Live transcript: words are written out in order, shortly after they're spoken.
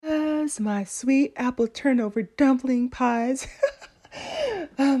loves my sweet apple turnover dumpling pies.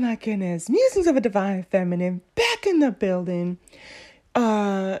 Oh my goodness. Musings of a Divine Feminine back in the building.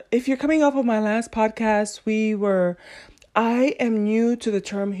 If you're coming off of my last podcast, I am new to the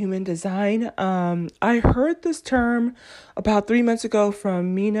term human design. I heard this term about 3 months ago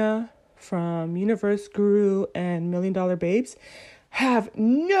from Mina from Universe Guru and Million Dollar Babes. Have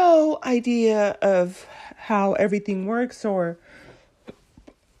no idea of how everything works or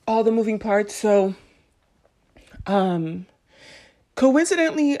all the moving parts. So,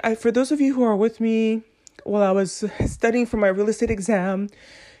 coincidentally, for those of you who are with me while I was studying for my real estate exam,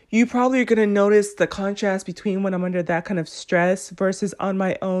 you probably are going to notice the contrast between when I'm under that kind of stress versus on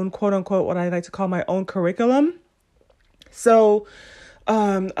my own, quote unquote, what I like to call my own curriculum. So,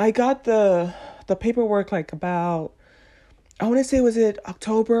 I got the paperwork like about, I want to say, was it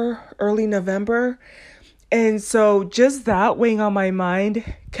October, early November? And so just that weighing on my mind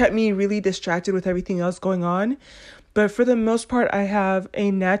kept me really distracted with everything else going on. But for the most part, I have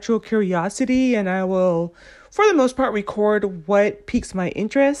a natural curiosity and I will, for the most part, record what piques my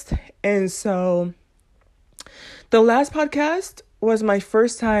interest. And so the last podcast was my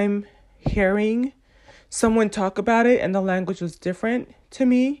first time hearing someone talk about it, and the language was different to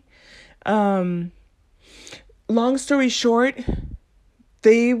me. Long story short,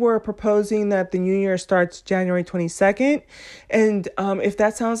 they were proposing that the new year starts January 22nd. And if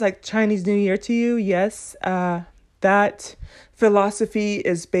that sounds like Chinese New Year to you, yes, that philosophy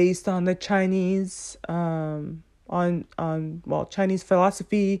is based on the Chinese, Chinese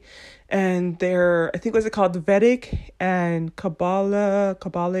philosophy and their, I think, what's it called? The Vedic and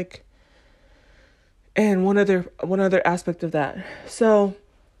Kabbalic, and one other aspect of that. So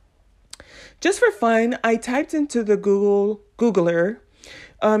just for fun, I typed into the Googler,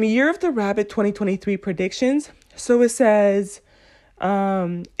 Year of the Rabbit 2023 predictions. So it says,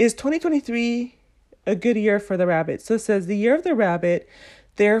 is 2023 a good year for the rabbit? So it says the Year of the Rabbit,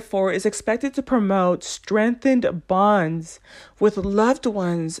 therefore, is expected to promote strengthened bonds with loved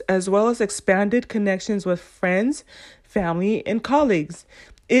ones, as well as expanded connections with friends, family, and colleagues.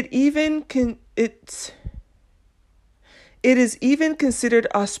 It is even considered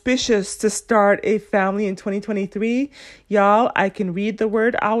auspicious to start a family in 2023. Y'all, I can read the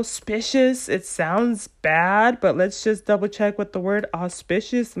word auspicious. It sounds bad, but let's just double check what the word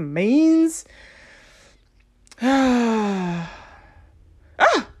auspicious means. Oh.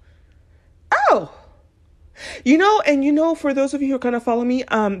 For those of you who kind of follow me,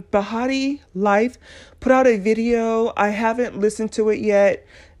 Bahati Life put out a video. I haven't listened to it yet,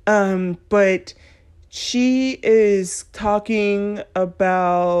 but she is talking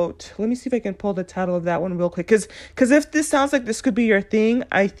about, let me see if I can pull the title of that one real quick. Because if this sounds like this could be your thing,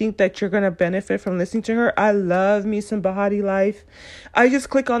 I think that you're going to benefit from listening to her. I love me some Bahati Life. I just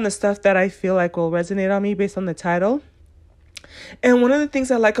click on the stuff that I feel like will resonate on me based on the title. And one of the things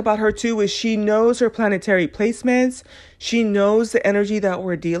I like about her too is she knows her planetary placements. She knows the energy that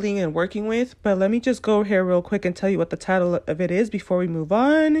we're dealing and working with. But let me just go here real quick and tell you what the title of it is before we move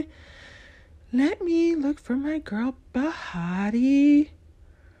on. Let me look for my girl Bahati.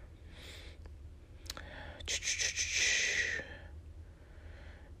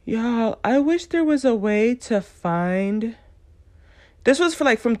 Y'all, I wish there was a way to find. This was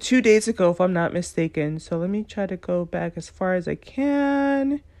from 2 days ago, if I'm not mistaken. So let me try to go back as far as I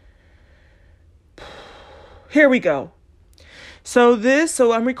can. Here we go. So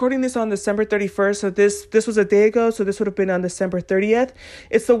I'm recording this on December 31st. So this was a day ago. So this would have been on December 30th.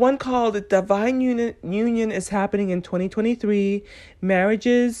 It's the one called Divine Union is happening in 2023.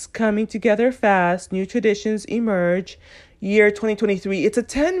 Marriages coming together fast. New traditions emerge. Year 2023. It's a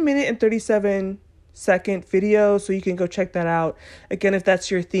 10-minute and 37-second video. So you can go check that out. Again, if that's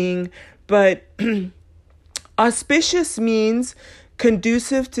your thing. But auspicious means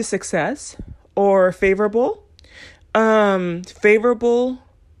conducive to success or favorable. Favorable,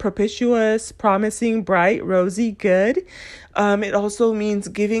 propitious, promising, bright, rosy, good. It also means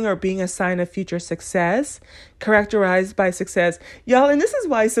giving or being a sign of future success, characterized by success. Y'all, and this is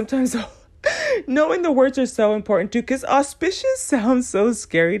why sometimes knowing the words are so important too, because auspicious sounds so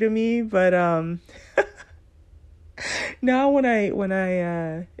scary to me, but now I'm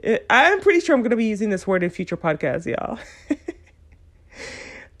pretty sure I'm going to be using this word in future podcasts, y'all.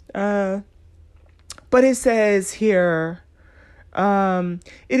 But it says here, it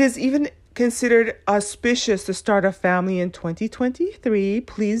is even considered auspicious to start a family in 2023.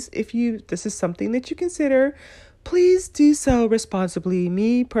 Please, this is something that you consider, please do so responsibly.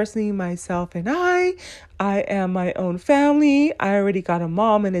 Me, personally, myself, and I am my own family. I already got a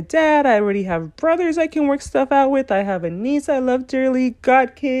mom and a dad. I already have brothers I can work stuff out with. I have a niece I love dearly,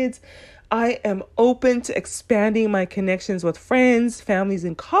 got kids. I am open to expanding my connections with friends, families,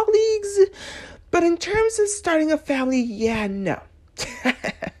 and colleagues. But in terms of starting a family, yeah, no.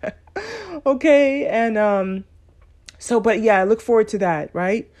 Okay, and but yeah, I look forward to that,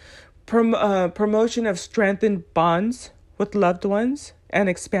 right? Promotion of strengthened bonds with loved ones and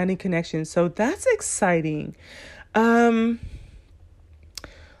expanding connections. So that's exciting. Let's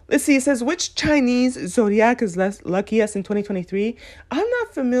see. It says, which Chinese zodiac is less luckiest in 2023? I'm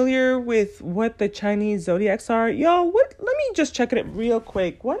not familiar with what the Chinese zodiacs are. Yo, what? Let me just check it real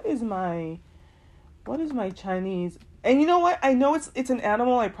quick. What is my Chinese? And you know what? I know it's an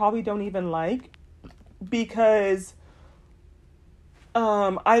animal I probably don't even like because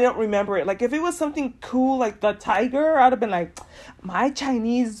I don't remember it. Like if it was something cool like the tiger, I'd have been like, my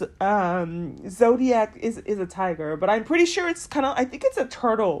Chinese zodiac is a tiger, but I'm pretty sure it's I think it's a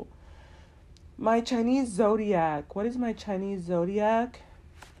turtle. My Chinese zodiac. What is my Chinese zodiac?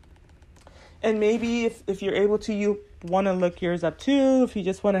 And maybe if you're able to, you want to look yours up too, if you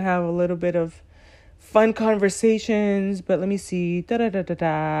just want to have a little bit of fun conversations. But let me see.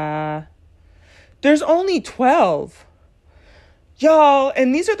 There's only 12. Y'all,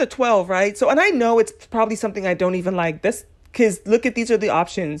 and these are the 12, right? So, and I know it's probably something I don't even like. This, because look at, these are the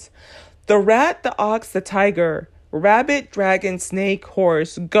options. The rat, the ox, the tiger, rabbit, dragon, snake,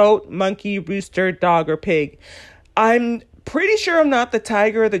 horse, goat, monkey, rooster, dog, or pig. I'm pretty sure I'm not the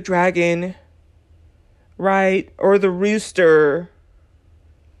tiger or the dragon, right? Or the rooster.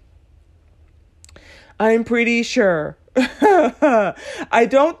 I'm pretty sure. I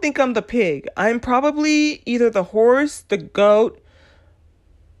don't think I'm the pig. I'm probably either the horse, the goat,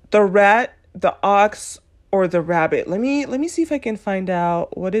 the rat, the ox, or the rabbit. Let me see if I can find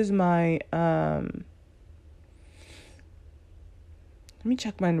out what is my let me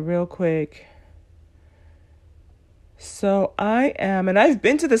check mine real quick. So I am, and I've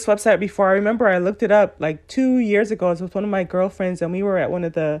been to this website before. I remember I looked it up like 2 years ago. It was with one of my girlfriends, and we were at one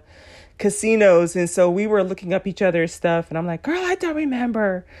of the casinos, and so we were looking up each other's stuff, and I'm like, girl, I don't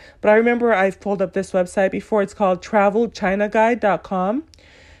remember. But I remember I've pulled up this website before. It's called travelchinaguide.com.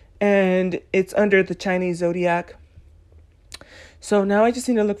 And it's under the Chinese zodiac. So now I just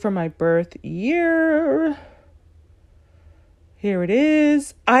need to look for my birth year. Here it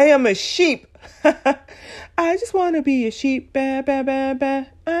is. I am a sheep. I just want to be a sheep. Ba, ba, ba, ba.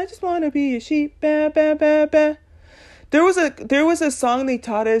 I just want to be a sheep. Ba, ba, ba, ba. There was a song they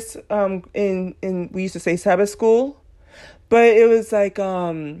taught us in we used to say Sabbath school. But it was like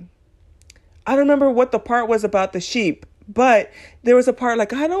I don't remember what the part was about the sheep. But there was a part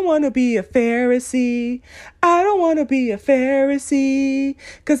like, I don't want to be a Pharisee. I don't want to be a Pharisee,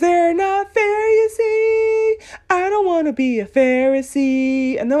 'cause they're not fair, you see. I don't want to be a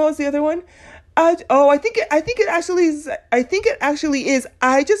Pharisee. And then what was the other one? I think it actually is.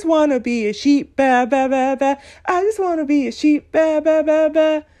 I just want to be a sheep. Ba, ba, ba, ba. I just want to be a sheep. Ba, ba, ba,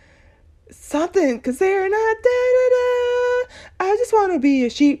 ba. Something, 'cause they're not da, da, da. I just want to be a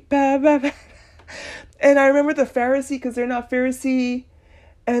sheep. Ba, ba, ba. And I remember the Pharisee, because they're not Pharisee.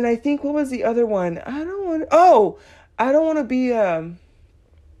 And I think, what was the other one? I don't want to be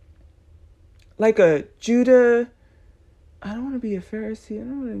like a Judah. I don't want to be a Pharisee. I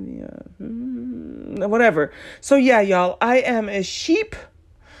don't want to be whatever. So yeah, y'all, I am a sheep.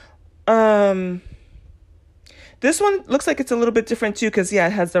 This one looks like it's a little bit different too, because yeah,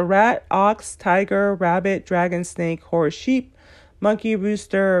 it has the rat, ox, tiger, rabbit, dragon, snake, horse, sheep, monkey,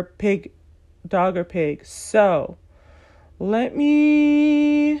 rooster, pig, dog, or pig. So let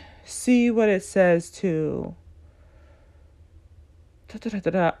me see what it says too.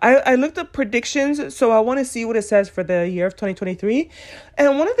 I looked up predictions, so I want to see what it says for the year of 2023.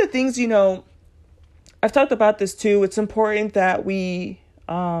 And one of the things, I've talked about this too, it's important that we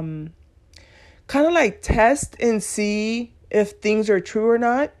kind of like test and see if things are true or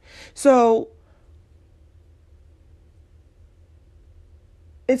not. So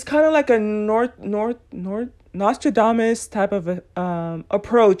it's kind of like a Nostradamus type of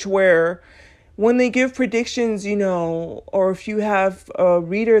approach, where when they give predictions, or if you have a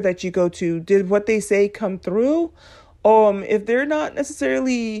reader that you go to, did what they say come through? If they're not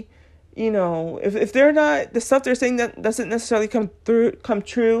necessarily, if they're not, the stuff they're saying that doesn't necessarily come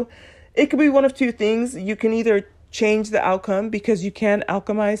true, it could be one of two things. You can either change the outcome, because you can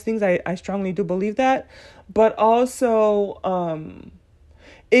alchemize things. I strongly do believe that. But also,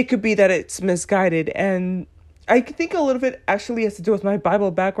 it could be that it's misguided. And I think a little bit actually has to do with my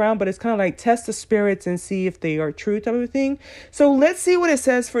Bible background, but it's kind of like test the spirits and see if they are true type of thing. So let's see what it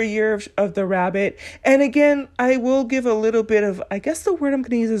says for Year of the Rabbit. And again, I will give a little bit of, I guess the word I'm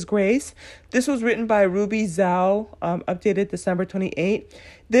going to use is grace. This was written by Ruby Zhao, updated December 28.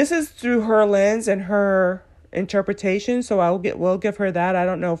 This is through her lens and her interpretation. So we'll give her that. I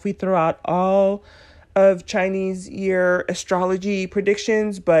don't know if we throw out all of Chinese year astrology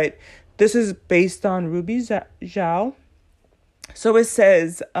predictions, but this is based on Ruby Zhao. So it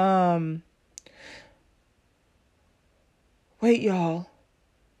says, wait, y'all.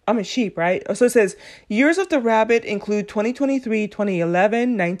 I'm a sheep, right? So it says, years of the rabbit include 2023,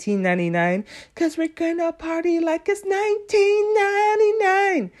 2011, 1999, because we're gonna party like it's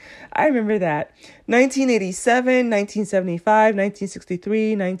 1999. I remember that. 1987, 1975,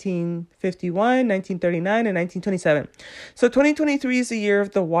 1963, 1951, 1939, and 1927. So 2023 is the year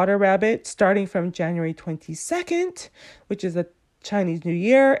of the water rabbit, starting from January 22nd, which is a Chinese New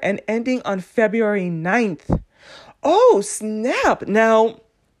Year, and ending on February 9th. Oh, snap. Now,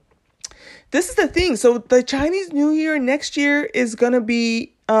 this is the thing. So the Chinese New Year next year is going to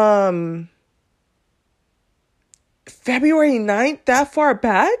be February 9th, that far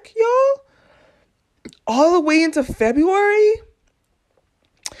back, y'all? All the way into February?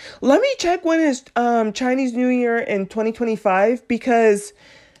 Let me check when is Chinese New Year in 2025, because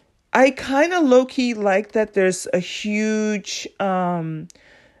I kind of low-key like that there's a huge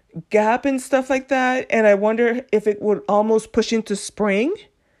gap and stuff like that, and I wonder if it would almost push into spring.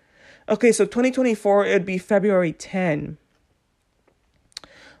 Okay, so 2024, it would be February 10.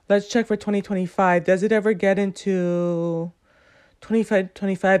 Let's check for 2025. Does it ever get into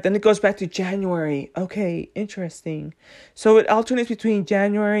 25? Then it goes back to January. Okay, interesting. So it alternates between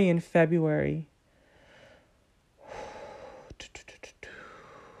January and February.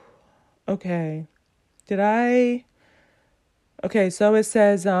 Okay. Okay, so it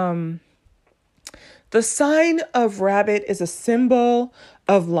says, the sign of rabbit is a symbol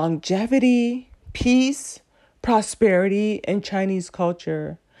of longevity, peace, prosperity, and Chinese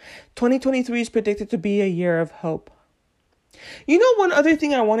culture. 2023 is predicted to be a year of hope. You know, one other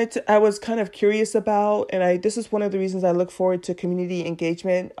thing I was kind of curious about, and this is one of the reasons I look forward to community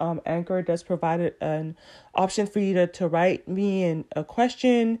engagement. Anchor does provide an option for you to write me a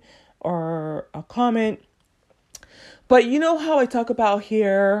question or a comment. But you know how I talk about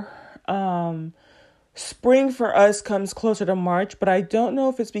here, spring for us comes closer to March, but I don't know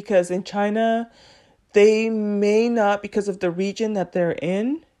if it's because in China, they may not, because of the region that they're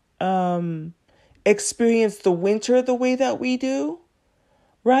in, experience the winter the way that we do,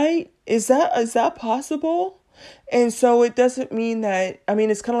 right? Is that possible? And so it doesn't mean that, I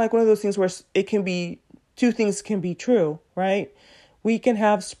mean, it's kind of like one of those things where it can be, two things can be true, right? We can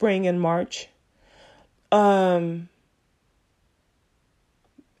have spring in March, and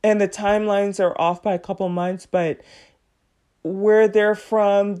the timelines are off by a couple months, but where they're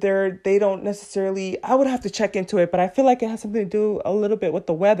from, they don't necessarily, I would have to check into it, but I feel like it has something to do a little bit with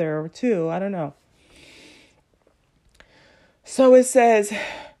the weather too. I don't know. So it says,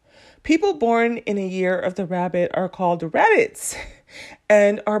 people born in a year of the rabbit are called rabbits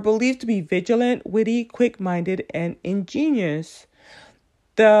and are believed to be vigilant, witty, quick-minded, and ingenious.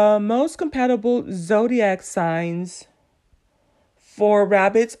 The most compatible zodiac signs for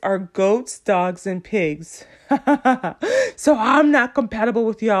rabbits are goats, dogs, and pigs. So I'm not compatible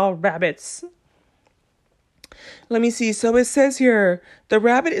with y'all rabbits. Let me see. So it says here, the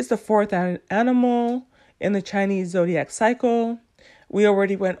rabbit is the fourth animal in the Chinese zodiac cycle. We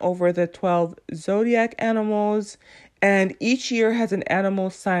already went over the 12 zodiac animals, and each year has an animal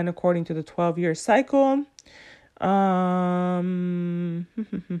sign according to the 12-year cycle.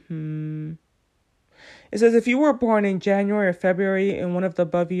 It says if you were born in January or February in one of the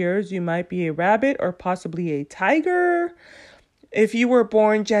above years, you might be a rabbit or possibly a tiger. If you were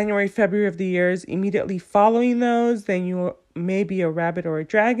born January, February of the years immediately following those, then you may be a rabbit or a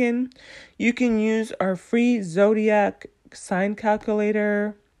dragon. You can use our free zodiac sign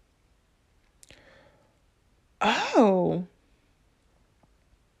calculator. Oh.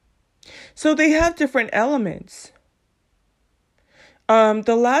 So they have different elements.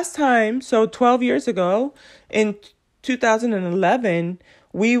 The last time, so 12 years ago, in 2011,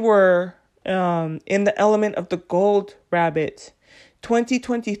 we were in the element of the gold rabbit.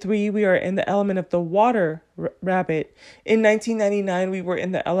 2023, we are in the element of the water rabbit. In 1999, we were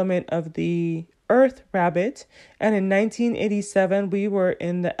in the element of the earth rabbit. And in 1987, we were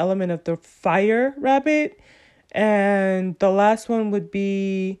in the element of the fire rabbit. And the last one would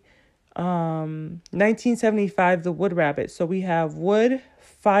be 1975, the wood rabbit. So we have wood,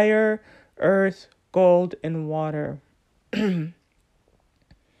 fire, earth, gold, and water.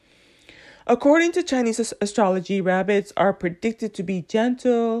 According to Chinese astrology, rabbits are predicted to be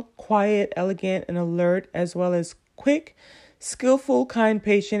gentle, quiet, elegant, and alert, as well as quick, skillful, kind,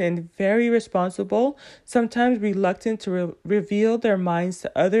 patient, and very responsible, sometimes reluctant to reveal their minds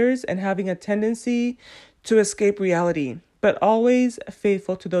to others and having a tendency to escape reality, but always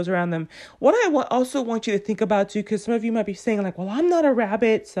faithful to those around them. What I also want you to think about too, because some of you might be saying like, well, I'm not a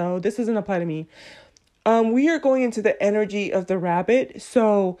rabbit, so this doesn't apply to me. We are going into the energy of the rabbit.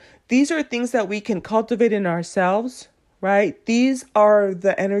 So these are things that we can cultivate in ourselves, right? These are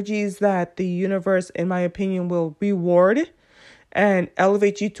the energies that the universe, in my opinion, will reward and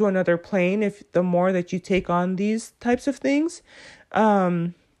elevate you to another plane if the more that you take on these types of things.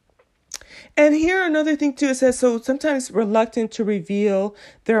 And here another thing too, it says, so sometimes reluctant to reveal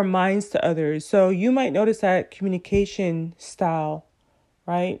their minds to others. So you might notice that communication style,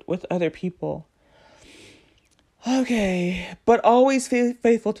 right, with other people. Okay, but always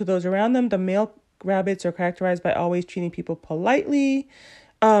faithful to those around them. The male rabbits are characterized by always treating people politely.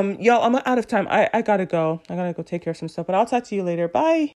 Y'all, I'm out of time. I gotta go. I gotta go take care of some stuff, but I'll talk to you later. Bye.